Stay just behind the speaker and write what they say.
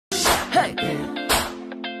Hey. Here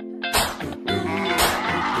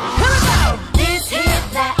we go. This hit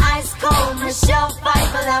that ice cold, Michelle fight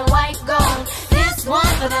for that white gold. This one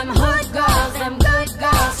for them hood girls, them good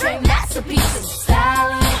girls, straight masterpieces.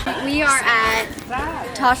 We are at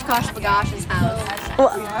Toshkosh Bagash's house.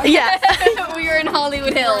 Well, yeah. We are in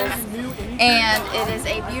Hollywood Hills, and it is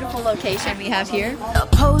a beautiful location we have here. A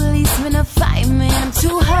policeman, a fireman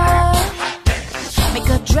to her. Make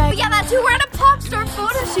a drag. Yeah, that's who we're at a pop star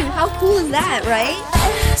photo shoot. How cool is that, right?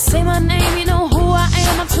 Say my name, you know who I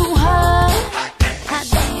am. I'm too hard. Hot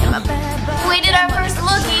damn, I'm bad. We did our first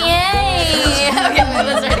look, yay! Okay,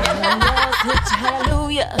 let's start again. Girls hit you,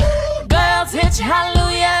 hallelujah. Girls hit you,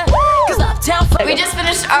 hallelujah. We just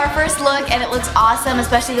finished our first look and it looks awesome,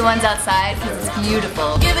 especially the ones outside because it's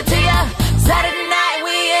beautiful. Give it to ya. Saturday night,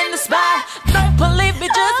 we in the spot. Don't believe me,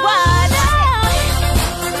 just watch.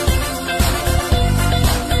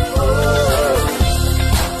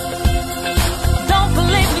 Don't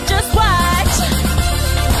believe me, just watch.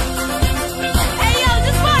 Hey yo,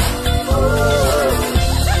 just watch.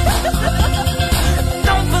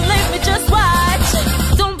 Don't believe me, just watch.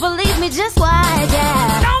 Don't believe me, just watch.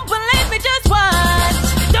 Yeah. Don't believe me, just watch.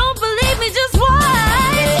 Don't believe me, just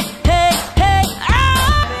watch. Hey, hey,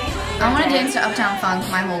 oh. I want to dance to Uptown Funk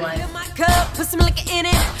my whole life. My cup, put some liquor in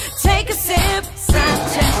it. Take a sip.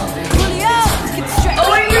 Julio.